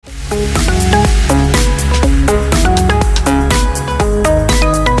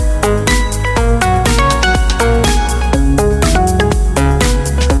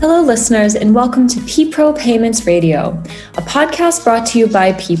listeners, and welcome to PPRO Payments Radio, a podcast brought to you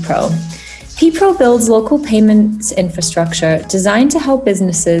by PPRO. PPRO builds local payments infrastructure designed to help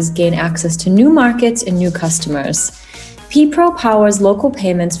businesses gain access to new markets and new customers. PPRO powers local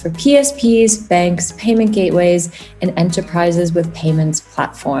payments for PSPs, banks, payment gateways, and enterprises with payments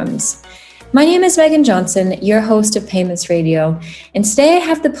platforms. My name is Megan Johnson, your host of Payments Radio, and today I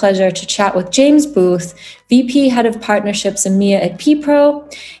have the pleasure to chat with James Booth, VP Head of Partnerships EMEA at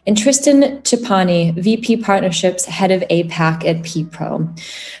PPRO, and Tristan Chapani, VP Partnerships Head of APAC at PPRO.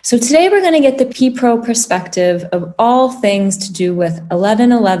 So today we're going to get the PPRO perspective of all things to do with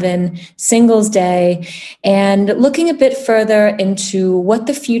 11/11, Singles Day, and looking a bit further into what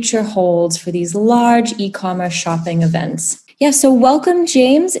the future holds for these large e-commerce shopping events. Yeah, so welcome,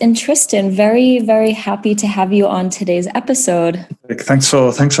 James and Tristan. Very, very happy to have you on today's episode. Thanks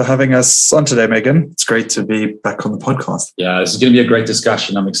for having us on today, Megan. It's great to be back on the podcast. Yeah, this is going to be a great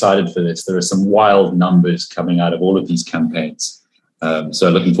discussion. I'm excited for this. There are some wild numbers coming out of all of these campaigns. So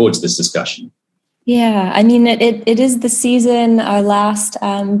looking forward to this discussion. Yeah, I mean, it is the season. Our last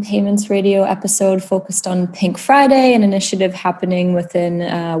Payments Radio episode focused on Pink Friday, an initiative happening within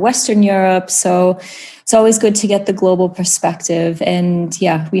Western Europe. So it's always good to get the global perspective. And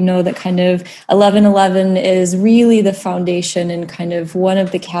yeah, we know that kind of 11/11 is really the foundation and kind of one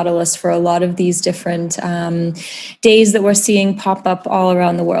of the catalysts for a lot of these different days that we're seeing pop up all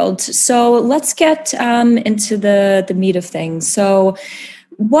around the world. So let's get into the meat of things. So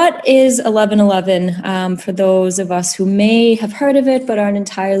what is 11/11 for those of us who may have heard of it but aren't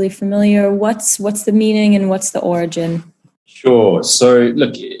entirely familiar? What's the meaning and what's the origin? Sure. So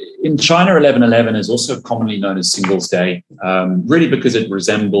look, in China, 11/11 is also commonly known as Singles Day, really because it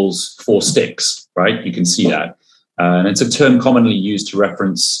resembles four sticks, right? You can see that. And it's a term commonly used to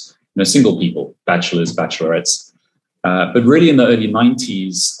reference single people, bachelors, bachelorettes. But really in the early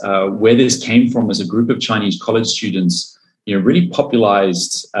 90s, where this came from was a group of Chinese college students really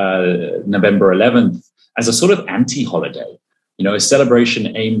popularized November 11th as a sort of anti-holiday, a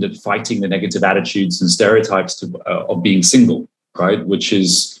celebration aimed at fighting the negative attitudes and stereotypes of being single, right? Which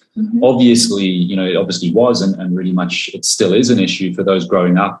is obviously, it obviously was and really much it still is an issue for those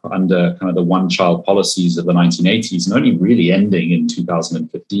growing up under kind of the one-child policies of the 1980s and only really ending in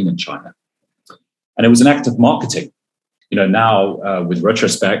 2015 in China. And it was an act of marketing. Now with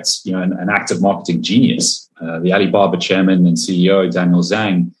retrospect, an act of marketing genius. The Alibaba chairman and CEO, Daniel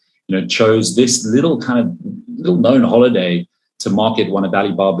Zhang, chose this little known holiday to market one of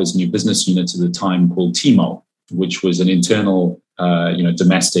Alibaba's new business units at the time called Tmall, which was an internal,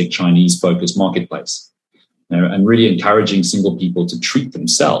 domestic Chinese-focused marketplace, and really encouraging single people to treat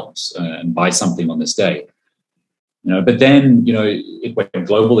themselves and buy something on this day. But then, it went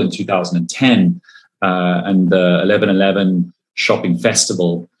global in 2010. And the 11/11 shopping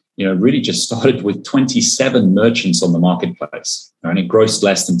festival, really just started with 27 merchants on the marketplace, and it grossed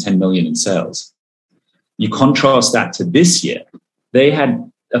less than 10 million in sales. You contrast that to this year, they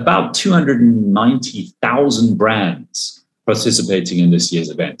had about 290,000 brands participating in this year's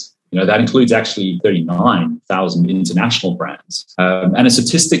event. That includes actually 39,000 international brands. And a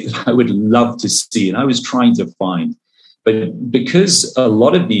statistic that I would love to see, and I was trying to find, but because a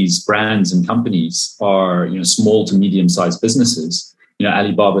lot of these brands and companies are, small to medium-sized businesses,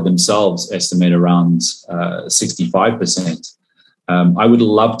 Alibaba themselves estimate around 65%. I would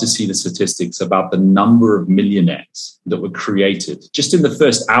love to see the statistics about the number of millionaires that were created just in the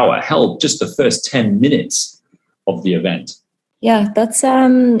first hour, hell, just the first 10 minutes of the event. Yeah, that's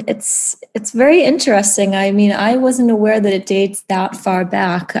it's very interesting. I mean, I wasn't aware that it dates that far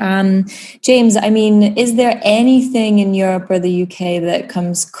back. James, I mean, is there anything in Europe or the UK that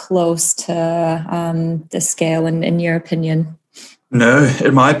comes close to the scale in your opinion? No,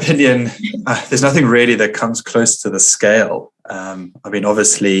 in my opinion, there's nothing really that comes close to the scale. I mean,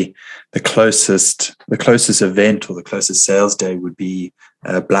 obviously, the closest event or the closest sales day would be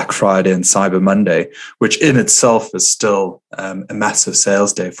Black Friday and Cyber Monday, which in itself is still a massive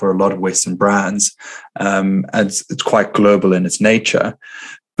sales day for a lot of Western brands. And it's quite global in its nature.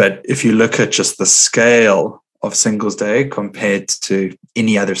 But if you look at just the scale of Singles Day compared to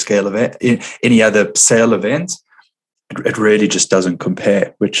any other scale event, any other sale event, it really just doesn't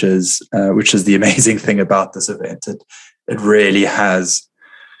compare, which is the amazing thing about this event. It really has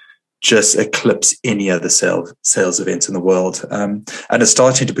just eclipsed any other sales event in the world. And it's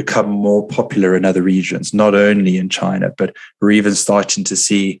starting to become more popular in other regions, not only in China, but we're even starting to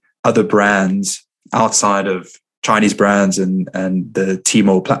see other brands outside of Chinese brands and the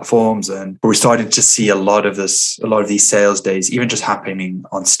Tmall platforms. And we're starting to see a lot of these sales days, even just happening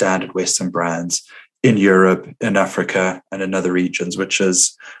on standard Western brands, in Europe, in Africa, and in other regions, which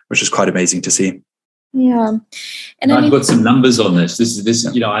is quite amazing to see. Yeah. And I've got some numbers on this. This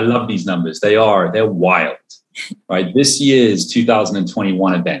is, I love these numbers. They're wild, right? This year's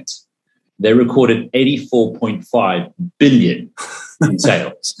 2021 event, they recorded 84.5 billion in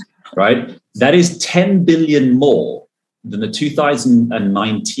sales, right? That is 10 billion more than the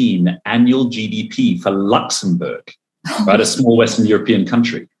 2019 annual GDP for Luxembourg, right? A small Western European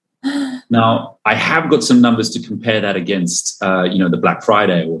country. Now, I have got some numbers to compare that against, the Black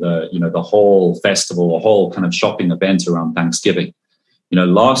Friday or the whole festival, a whole kind of shopping event around Thanksgiving.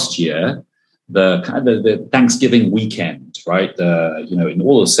 Last year, the Thanksgiving weekend, right? In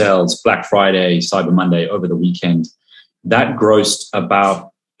all the sales, Black Friday, Cyber Monday, over the weekend, that grossed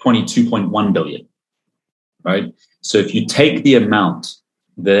about 22.1 billion, right? So if you take the amount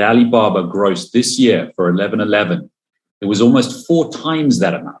that Alibaba grossed this year for 11/11, it was almost 4 times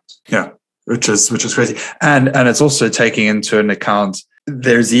that amount. Yeah, which is crazy, and it's also taking into an account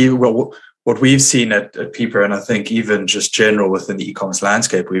there's what we've seen at Pipro, and I think even just general within the e-commerce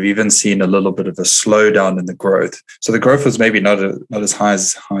landscape, we've even seen a little bit of a slowdown in the growth. So the growth was maybe not as high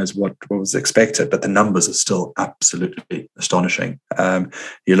as what was expected, but the numbers are still absolutely astonishing.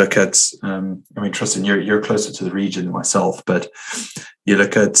 You look at, Tristan, you're closer to the region than myself, but you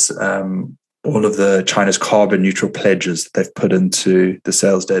look at all of the China's carbon neutral pledges that they've put into the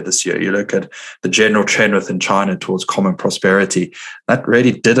sales day this year. You look at the general trend within China towards common prosperity. That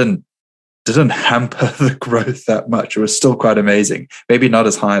really didn't hamper the growth that much. It was still quite amazing. Maybe not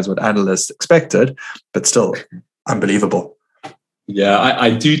as high as what analysts expected, but still unbelievable. Yeah, I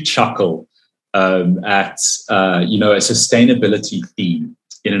do chuckle at a sustainability theme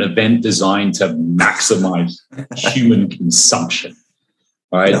in an event designed to maximize human consumption.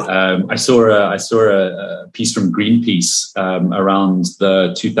 All right. Yeah. I saw a piece from Greenpeace around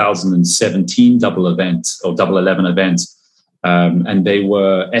the 2017 Double 11 event. And they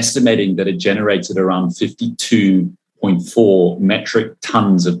were estimating that it generated around 52.4 metric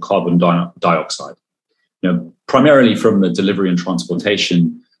tons of carbon dioxide, primarily from the delivery and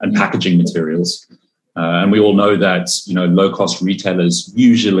transportation and packaging materials. And we all know that, low-cost retailers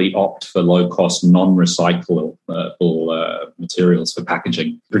usually opt for low-cost, non-recyclable materials for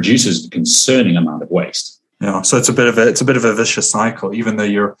packaging. Produces a concerning amount of waste. Yeah, so it's a bit of a vicious cycle. Even though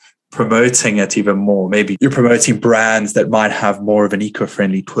you're promoting it even more, maybe you're promoting brands that might have more of an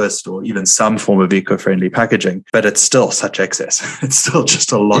eco-friendly twist or even some form of eco-friendly packaging, but it's still such excess. It's still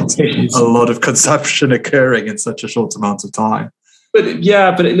just a lot of consumption occurring in such a short amount of time. But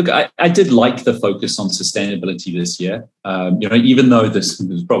look, I did like the focus on sustainability this year. Even though this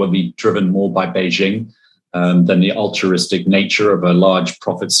was probably driven more by Beijing than the altruistic nature of a large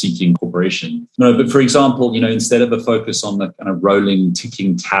profit-seeking corporation. No, but for example, instead of a focus on the kind of rolling,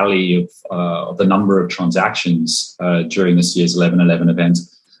 ticking tally of the number of transactions during this year's 11/11 event,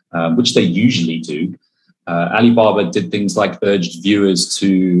 which they usually do, Alibaba did things like urged viewers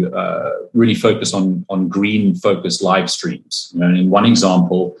to really focus on green-focused live streams. And in one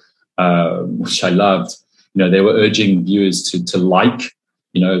example, which I loved, they were urging viewers to like,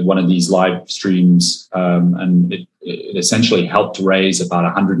 one of these live streams, and it essentially helped raise about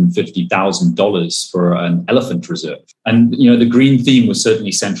 $150,000 for an elephant reserve. And, the green theme was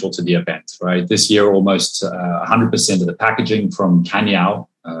certainly central to the event, right? This year, almost 100% of the packaging from Canyao,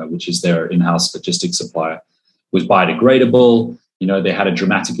 which is their in-house logistics supplier, was biodegradable. They had a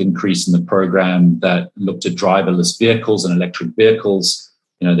dramatic increase in the program that looked at driverless vehicles and electric vehicles.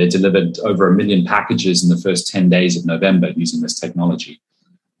 They delivered over 1 million packages in the first 10 days of November using this technology.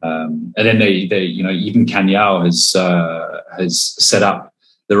 And then they even Canyao has set up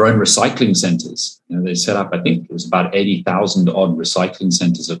their own recycling centers. They set up, I think it was about 80,000 odd recycling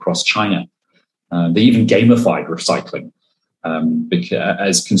centers across China. They even gamified recycling. Because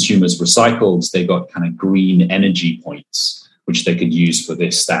as consumers recycled, they got kind of green energy points, which they could use for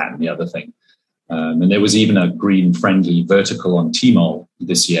this, that, and the other thing. And there was even a green-friendly vertical on Tmall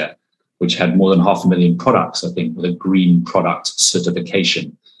this year, which had more than 500,000 products, I think, with a green product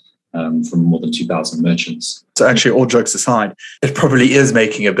certification from more than 2,000 merchants. So actually, all jokes aside, it probably is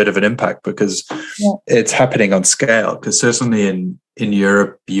making a bit of an impact because it's happening on scale. Because certainly in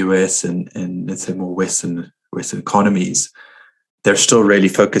Europe, US, and let's say more Western economies, they're still really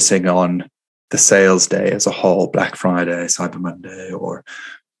focusing on the sales day as a whole, Black Friday, Cyber Monday, or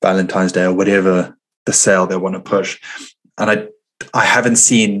Valentine's Day, or whatever the sale they want to push. And I haven't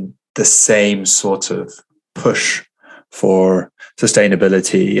seen the same sort of push for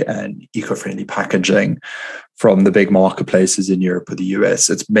sustainability and eco-friendly packaging from the big marketplaces in Europe or the US.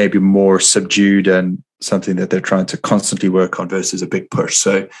 It's maybe more subdued and something that they're trying to constantly work on versus a big push.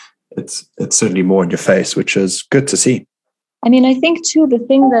 So it's certainly more in your face, which is good to see. I mean, I think too, the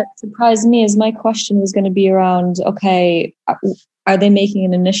thing that surprised me is my question was going to be around, okay, are they making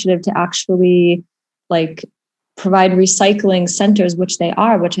an initiative to actually like provide recycling centers, which they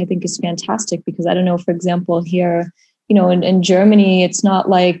are, which I think is fantastic, because I don't know, for example, here, you know, in Germany, it's not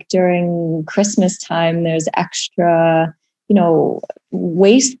like during Christmas time, there's extra, you know,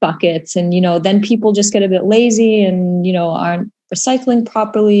 waste buckets, and, you know, then people just get a bit lazy and, you know, aren't recycling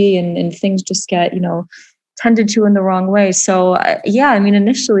properly, and things just get, you know, tended to in the wrong way. So yeah, I mean,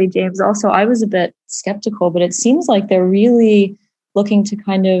 initially, James, also, I was a bit skeptical, but it seems like they're really looking to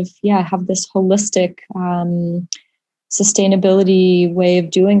kind of, have this holistic sustainability way of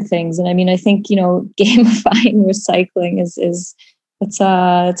doing things. And I mean, I think, you know, gamifying recycling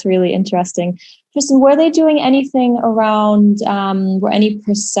it's really interesting. Tristan, were they doing anything around, were any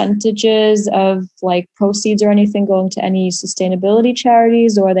percentages of like proceeds or anything going to any sustainability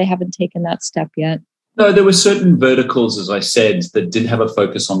charities, or they haven't taken that step yet? No, there were certain verticals, as I said, that did have a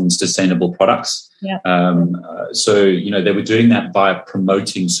focus on sustainable products. Yeah. So, you know, they were doing that via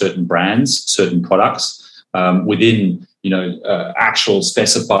promoting certain brands, certain products within, you know, actual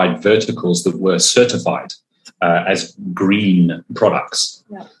specified verticals that were certified as green products.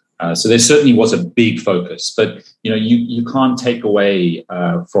 Yeah. So there certainly was a big focus, but, you know, you can't take away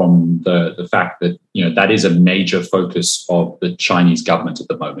from the fact that, you know, that is a major focus of the Chinese government at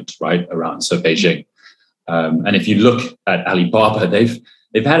the moment, right, around Beijing. And if you look at Alibaba,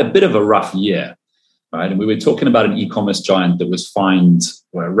 they've had a bit of a rough year, right? And we were talking about an e-commerce giant that was fined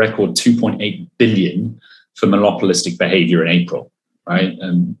a record 2.8 billion for monopolistic behavior in April, right?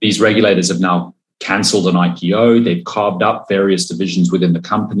 And these regulators have now cancelled an IPO. They've carved up various divisions within the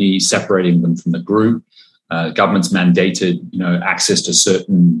company, separating them from the group. Government's mandated, you know, access to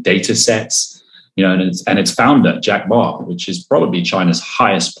certain data sets. You know, and its founder, Jack Ma, which is probably China's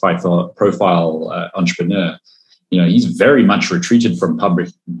highest profile entrepreneur, you know, he's very much retreated from public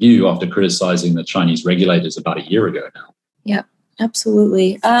view after criticizing the Chinese regulators about a year ago now. Yeah,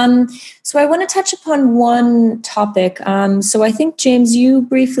 absolutely. So I want to touch upon one topic. So I think, James, you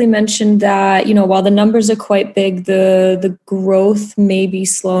briefly mentioned that, you know, while the numbers are quite big, the growth may be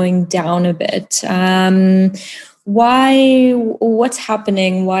slowing down a bit. What's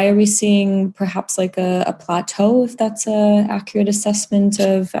happening? Why are we seeing perhaps like a plateau, if that's an accurate assessment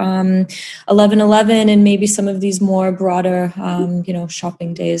of 11/11 and maybe some of these more broader, you know,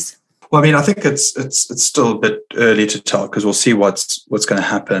 shopping days? Well, I mean, I think it's still a bit early to tell, because we'll see what's going to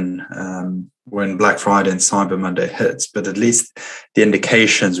happen when Black Friday and Cyber Monday hits. But at least the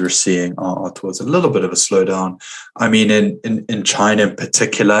indications we're seeing are towards a little bit of a slowdown. I mean, in China in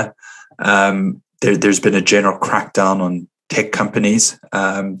particular, there's been a general crackdown on tech companies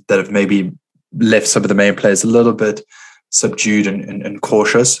that have maybe left some of the main players a little bit subdued and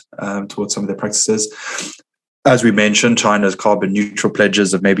cautious towards some of their practices. As we mentioned, China's carbon neutral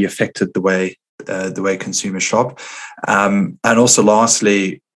pledges have maybe affected the way consumers shop. And also,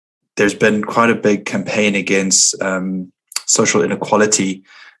 lastly, there's been quite a big campaign against social inequality.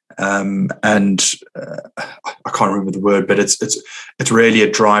 And I can't remember the word, but it's really a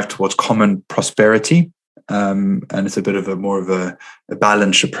drive towards common prosperity, and it's a bit of more of a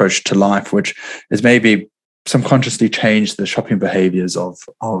balanced approach to life, which is maybe subconsciously changed the shopping behaviors of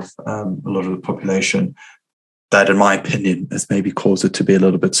a lot of the population. That, in my opinion, has maybe caused it to be a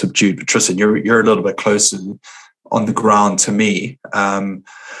little bit subdued. But Tristan, you're a little bit closer on the ground to me.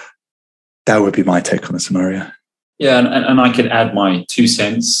 That would be my take on the scenario. Yeah, and I can add my 2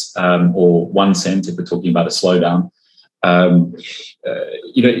 cents or 1 cent if we're talking about a slowdown.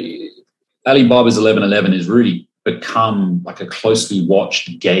 You know, Alibaba's 11/11 has really become like a closely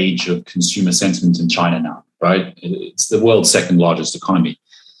watched gauge of consumer sentiment in China now, right? It's the world's second largest economy.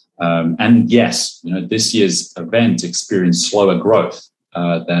 And yes, you know, this year's event experienced slower growth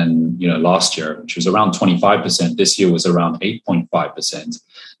than, you know, last year, which was around 25%. This year was around 8.5%.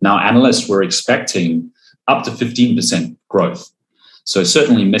 Now, analysts were expecting up to 15% growth. So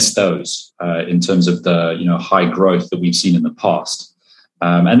certainly missed those in terms of the, you know, high growth that we've seen in the past.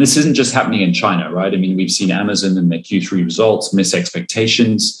 And this isn't just happening in China, right? I mean, we've seen Amazon in their Q3 results miss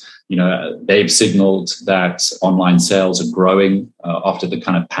expectations. You know, they've signaled that online sales are growing after the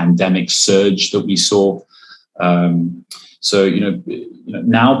kind of pandemic surge that we saw. So, you know,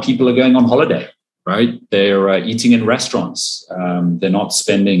 now people are going on holiday, right? They're eating in restaurants. They're not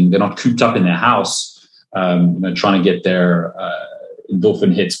cooped up in their house, you know, trying to get their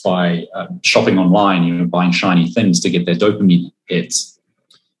endorphin hits by shopping online, you know, buying shiny things to get their dopamine hits.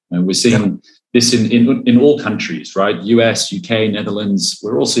 And we're seeing this in all countries, right? US, UK, Netherlands.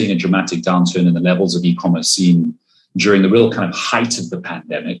 We're all seeing a dramatic downturn in the levels of e-commerce seen during the real kind of height of the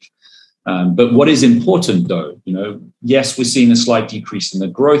pandemic. But what is important, though, yes, we're seeing a slight decrease in the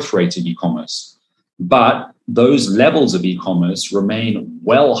growth rate of e-commerce, but those levels of e-commerce remain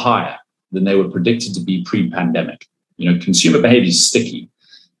well higher than they were predicted to be pre-pandemic. Consumer behavior is sticky.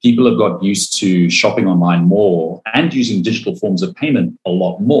 People have got used to shopping online more and using digital forms of payment a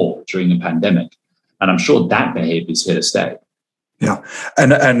lot more during the pandemic. And I'm sure that behavior is here to stay. Yeah,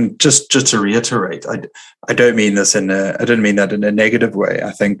 and just to reiterate, I don't mean that in a negative way.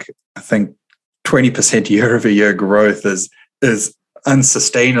 I think 20% year-over-year growth is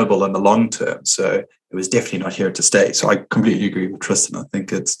unsustainable in the long term. So it was definitely not here to stay. So I completely agree with Tristan. I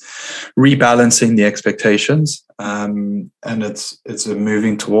think it's rebalancing the expectations, and it's a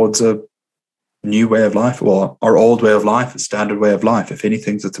moving towards a new way of life, or our old way of life, a standard way of life. If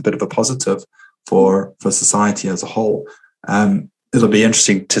anything, it's a bit of a positive for society as a whole. It'll be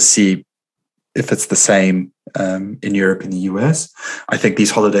interesting to see if it's the same in Europe and the US. I think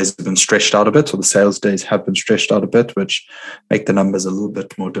these holidays have been stretched out a bit, or the sales days have been stretched out a bit, which make the numbers a little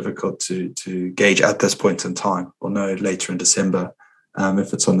bit more difficult to gauge at this point in time. We'll know later in December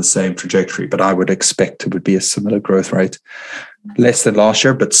if it's on the same trajectory, but I would expect it would be a similar growth rate, less than last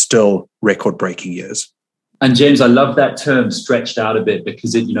year, but still record-breaking years. And James, I love that term, stretched out a bit,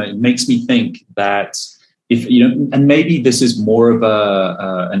 because it makes me think that if and maybe this is more of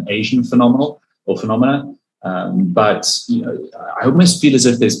an Asian phenomena, but I almost feel as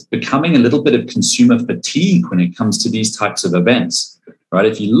if there's becoming a little bit of consumer fatigue when it comes to these types of events, right?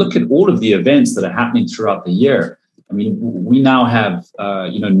 If you look at all of the events that are happening throughout the year, I mean, we now have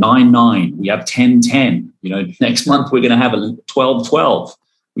 9/9, we have 10/10. Next month we're going to have a 12/12.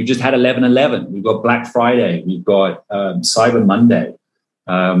 We've just had 11/11. We've got Black Friday. We've got Cyber Monday.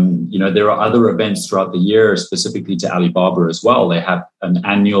 There are other events throughout the year, specifically to Alibaba as well. They have an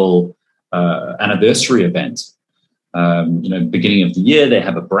annual anniversary event. Beginning of the year, they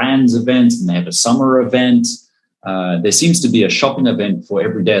have a brands event and they have a summer event. There seems to be a shopping event for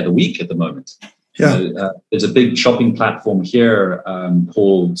every day of the week at the moment. Yeah. There's a big shopping platform here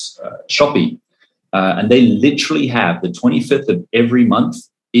called Shopee, and they literally have the 25th of every month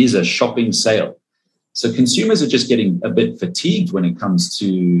is a shopping sale. So consumers are just getting a bit fatigued when it comes to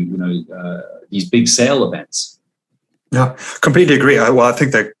these big sale events. Yeah, completely agree. I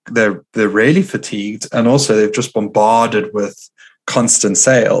think they're really fatigued, and also they've just bombarded with constant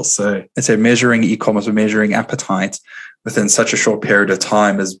sales. So I'd say measuring e-commerce or measuring appetite within such a short period of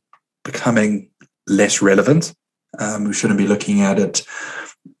time is becoming less relevant. We shouldn't be looking at it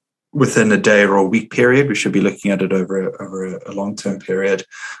within a day or a week period. We should be looking at it over a long-term period.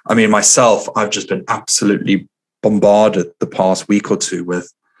 I mean, myself, I've just been absolutely bombarded the past week or two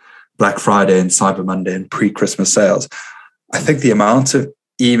with Black Friday and Cyber Monday and pre-Christmas sales. I think the amount of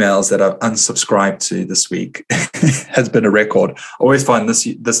emails that I've unsubscribed to this week has been a record. I always find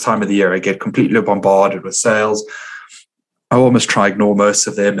this time of the year, I get completely bombarded with sales. I almost try to ignore most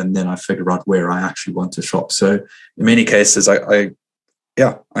of them, and then I figure out where I actually want to shop. So in many cases, I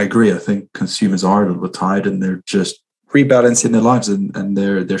agree. I think consumers are a little bit tired, and they're just rebalancing their lives and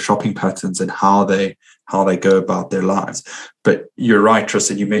their shopping patterns and how they go about their lives. But you're right,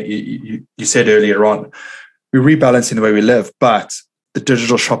 Tristan. You said earlier on, we're rebalancing the way we live, but the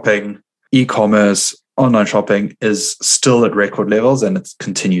digital shopping, e-commerce, online shopping is still at record levels, and it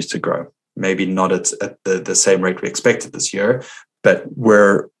continues to grow. Maybe not at the same rate we expected this year, but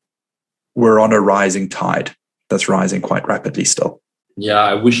we're on a rising tide that's rising quite rapidly still. Yeah,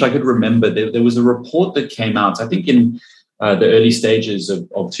 I wish I could remember. There was a report that came out, I think in the early stages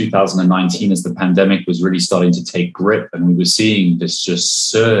of 2019, as the pandemic was really starting to take grip, and we were seeing this just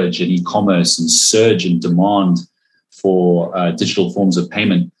surge in e-commerce and surge in demand for digital forms of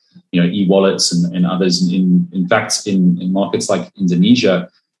payment, e-wallets and others. In fact, in markets like Indonesia,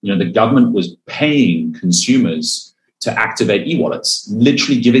 the government was paying consumers to activate e-wallets,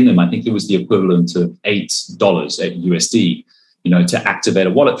 literally giving them, I think it was the equivalent of $8 at USD, to activate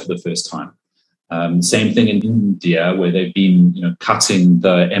a wallet for the first time. Same thing in India, where they've been, cutting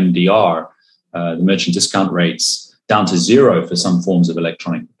the MDR, the merchant discount rates, down to zero for some forms of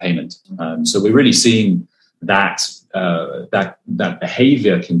electronic payment. So we're really seeing that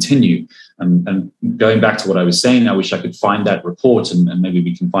behavior continue. And going back to what I was saying, I wish I could find that report, and maybe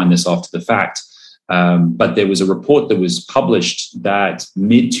we can find this after the fact. But there was a report that was published that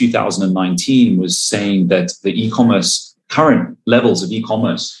mid-2019 was saying that the current levels of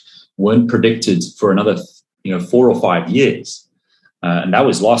e-commerce weren't predicted for another 4 or 5 years. And that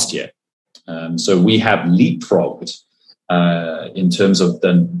was last year. So we have leapfrogged in terms of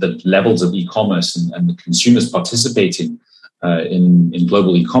the levels of e-commerce and the consumers participating in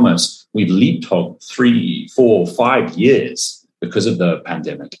global e-commerce. We've leapfrogged 3, 4, 5 years because of the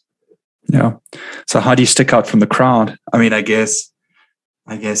pandemic. Yeah. So how do you stick out from the crowd? I mean, I guess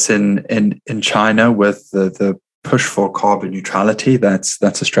in China with the push for carbon neutrality, that's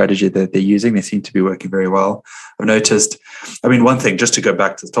a strategy that they're using. They seem to be working very well. I've noticed, I mean, one thing, just to go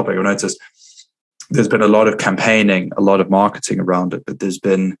back to the topic, I've noticed there's been a lot of campaigning, a lot of marketing around it, but there's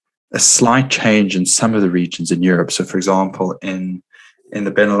been a slight change in some of the regions in Europe. So, for example, in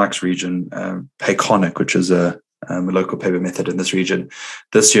the Benelux region, Payconic, which is a local payment method in this region,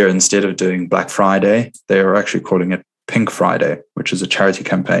 this year, instead of doing Black Friday, they are actually calling it Pink Friday, which is a charity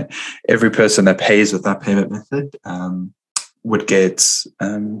campaign. Every person that pays with that payment method would get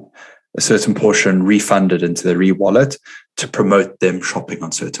a certain portion refunded into their e-wallet to promote them shopping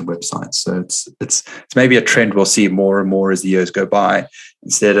on certain websites. So it's maybe a trend we'll see more and more as the years go by.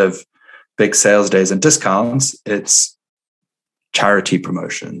 Instead of big sales days and discounts, it's charity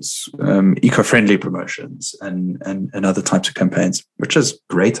promotions, eco-friendly promotions, and other types of campaigns, which is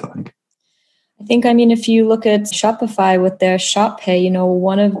great, I think. I mean, if you look at Shopify with their Shop Pay,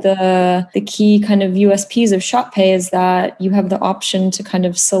 one of the key kind of USPs of Shop Pay is that you have the option to kind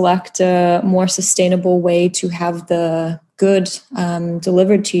of select a more sustainable way to have the good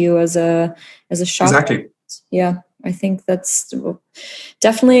delivered to you as a shop. Exactly. Yeah. I think that's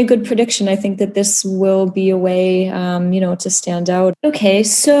definitely a good prediction. I think that this will be a way, to stand out. Okay,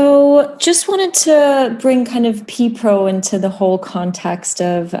 so just wanted to bring kind of PPRO into the whole context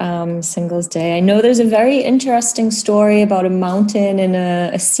of Singles Day. I know there's a very interesting story about a mountain and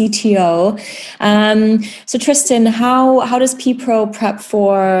a CTO. So Tristan, how does PPRO prep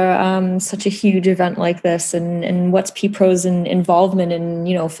for such a huge event like this, and what's PPRO's involvement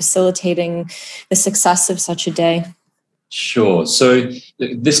in facilitating the success of such a day? Sure. So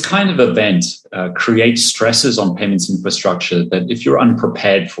this kind of event creates stresses on payments infrastructure that if you're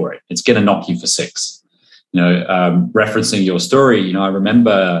unprepared for it, it's going to knock you for six. Referencing your story, I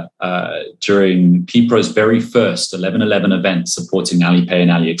remember during PPRO's very first 11/11 event supporting Alipay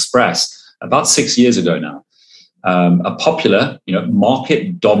and AliExpress about 6 years ago now, a popular,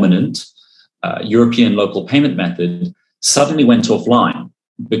 market dominant European local payment method suddenly went offline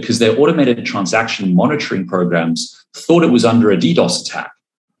because their automated transaction monitoring programs thought it was under a DDoS attack.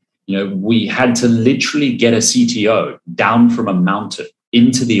 We had to literally get a CTO down from a mountain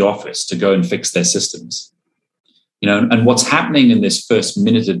into the office to go and fix their systems. And what's happening in this first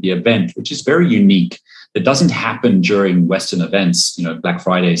minute of the event, which is very unique, that doesn't happen during Western events, Black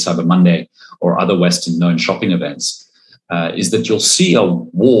Friday, Cyber Monday, or other Western known shopping events, is that you'll see a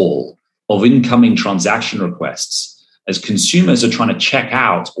wall of incoming transaction requests as consumers are trying to check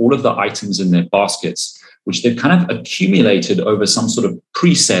out all of the items in their baskets, which they've kind of accumulated over some sort of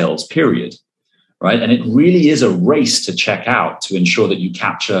pre-sales period, right? And it really is a race to check out to ensure that you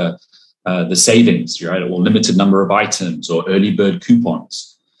capture the savings, right? Or limited number of items or early bird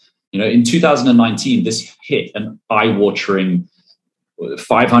coupons. In 2019, this hit an eye-watering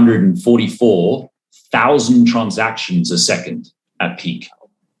 544,000 transactions a second at peak.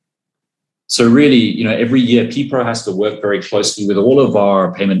 So really, every year, PPRO has to work very closely with all of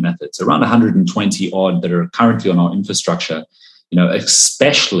our payment methods, around 120 odd that are currently on our infrastructure,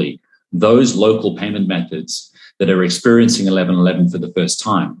 especially those local payment methods that are experiencing 11/11 for the first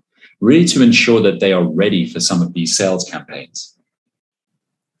time, really to ensure that they are ready for some of these sales campaigns.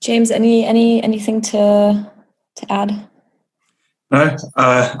 James, anything to add? No,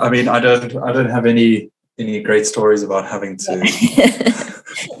 I mean, I don't have any great stories about having to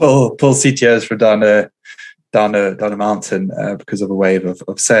pull CTOs from down a mountain because of a wave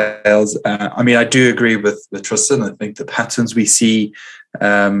of sales. I mean, I do agree with Tristan. I think the patterns we see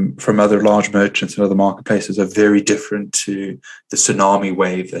from other large merchants and other marketplaces are very different to the tsunami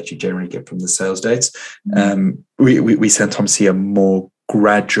wave that you generally get from the sales dates. We sometimes see a more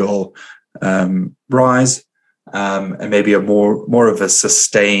gradual rise. And maybe a more of a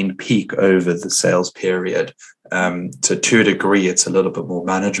sustained peak over the sales period. So to a degree, it's a little bit more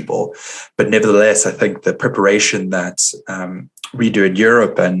manageable. But nevertheless, I think the preparation that we do in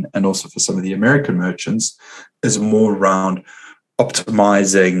Europe and also for some of the American merchants is more around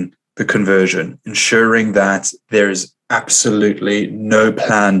optimizing the conversion, ensuring that there's absolutely no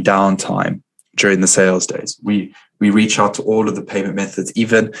planned downtime during the sales days. We reach out to all of the payment methods,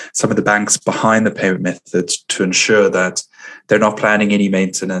 even some of the banks behind the payment methods, to ensure that they're not planning any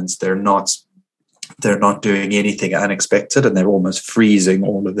maintenance, they're not doing anything unexpected, and they're almost freezing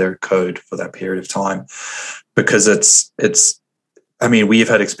all of their code for that period of time. Because I mean, we've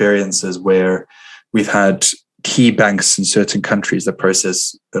had experiences where we've had key banks in certain countries that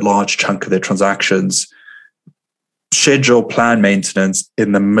process a large chunk of their transactions schedule plan maintenance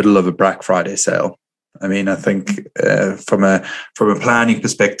in the middle of a Black Friday sale. I mean, I think from a planning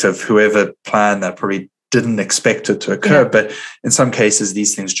perspective, whoever planned that probably didn't expect it to occur. But in some cases,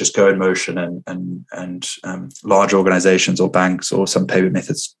 these things just go in motion, and large organizations or banks or some payment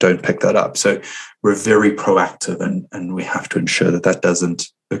methods don't pick that up. So we're very proactive, and we have to ensure that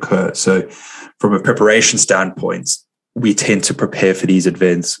doesn't occur. So from a preparation standpoint, we tend to prepare for these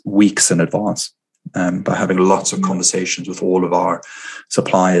events weeks in advance. By having lots of conversations with all of our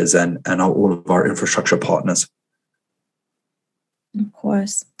suppliers and all of our infrastructure partners. Of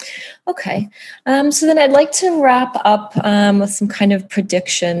course. Okay. So then I'd like to wrap up with some kind of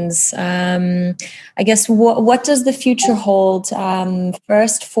predictions. I guess what does the future hold?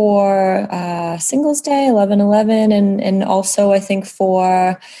 First for Singles Day, 11/11, and also I think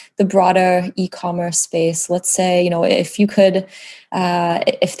for the broader e-commerce space. Let's say, if you could,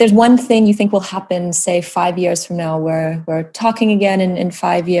 if there's one thing you think will happen, say 5 years from now, where we're talking again in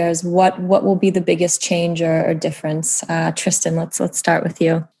 5 years, what will be the biggest change or difference? Tristan, let's start with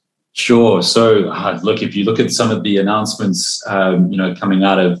you. Sure. So, look, if you look at some of the announcements, coming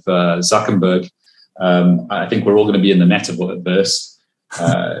out of Zuckerberg, I think we're all going to be in the metaverse.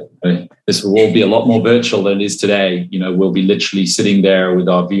 This will all be a lot more virtual than it is today. We'll be literally sitting there with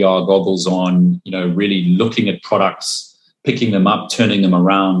our VR goggles on, really looking at products, picking them up, turning them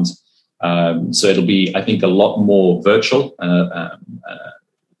around. So it'll be, I think, a lot more virtual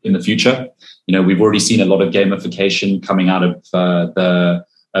in the future. We've already seen a lot of gamification coming out of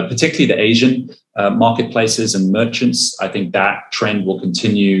particularly the Asian marketplaces and merchants. I think that trend will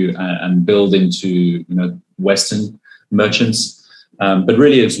continue and build into Western merchants. But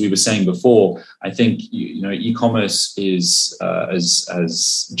really, as we were saying before, I think e-commerce is,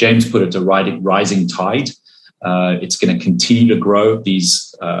 as James put it, a rising tide. It's going to continue to grow.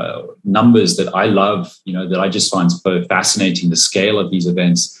 These numbers that I love, that I just find so fascinating, the scale of these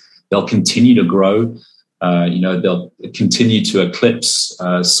events, they'll continue to grow. They'll continue to eclipse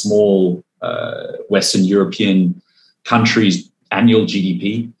small Western European countries' annual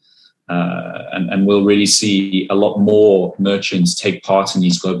GDP. And we'll really see a lot more merchants take part in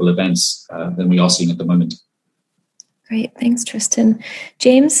these global events than we are seeing at the moment. Great. Thanks, Tristan.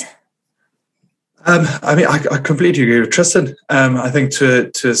 James? I completely agree with Tristan. I think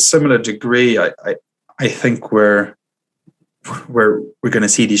to a similar degree, I think we're going to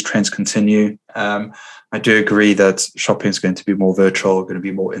see these trends continue. I do agree that shopping is going to be more virtual, going to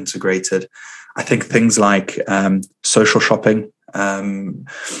be more integrated. I think things like social shopping,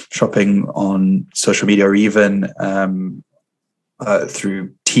 shopping on social media, or even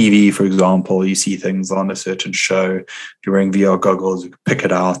through TV, for example, you see things on a certain show. If you're wearing VR goggles, you can pick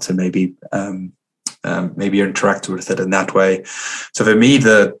it out and maybe interact with it in that way. So for me,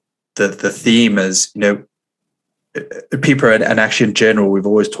 the theme is, people, and actually in general, we've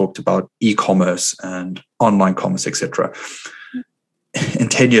always talked about e-commerce and online commerce, etc. In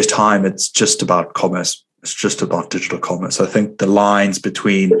 10 years' time, it's just about commerce. It's just about digital commerce. I think the lines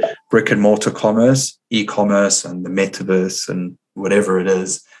between brick and mortar commerce, e-commerce, and the metaverse and whatever it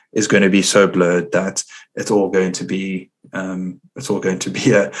is going to be so blurred that it's all going to be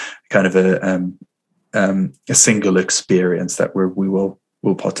a kind of a single experience that we will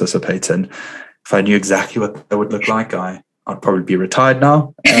participate in. If I knew exactly what that would look like, I'd probably be retired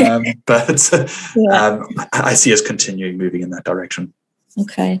now. But I see us continuing moving in that direction.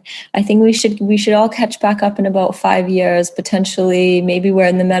 Okay. I think we should all catch back up in about 5 years, potentially. Maybe we're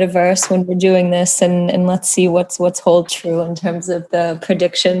in the metaverse when we're doing this, and let's see what's hold true in terms of the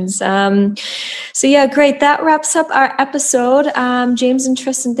predictions. So yeah, great. That wraps up our episode. James and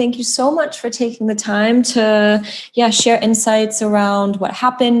Tristan, thank you so much for taking the time to share insights around what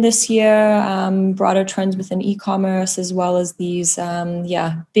happened this year, broader trends within e-commerce, as well as these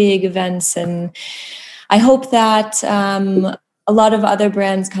big events. And I hope that a lot of other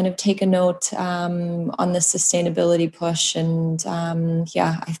brands kind of take a note on the sustainability push, and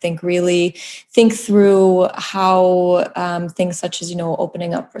I think really think through how things such as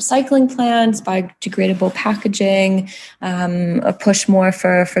opening up recycling plants, biodegradable packaging, a push more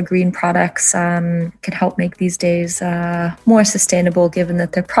for green products could help make these days more sustainable, given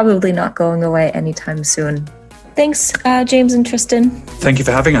that they're probably not going away anytime soon. Thanks, James and Tristan. Thank you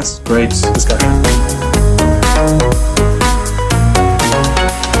for having us. Great discussion.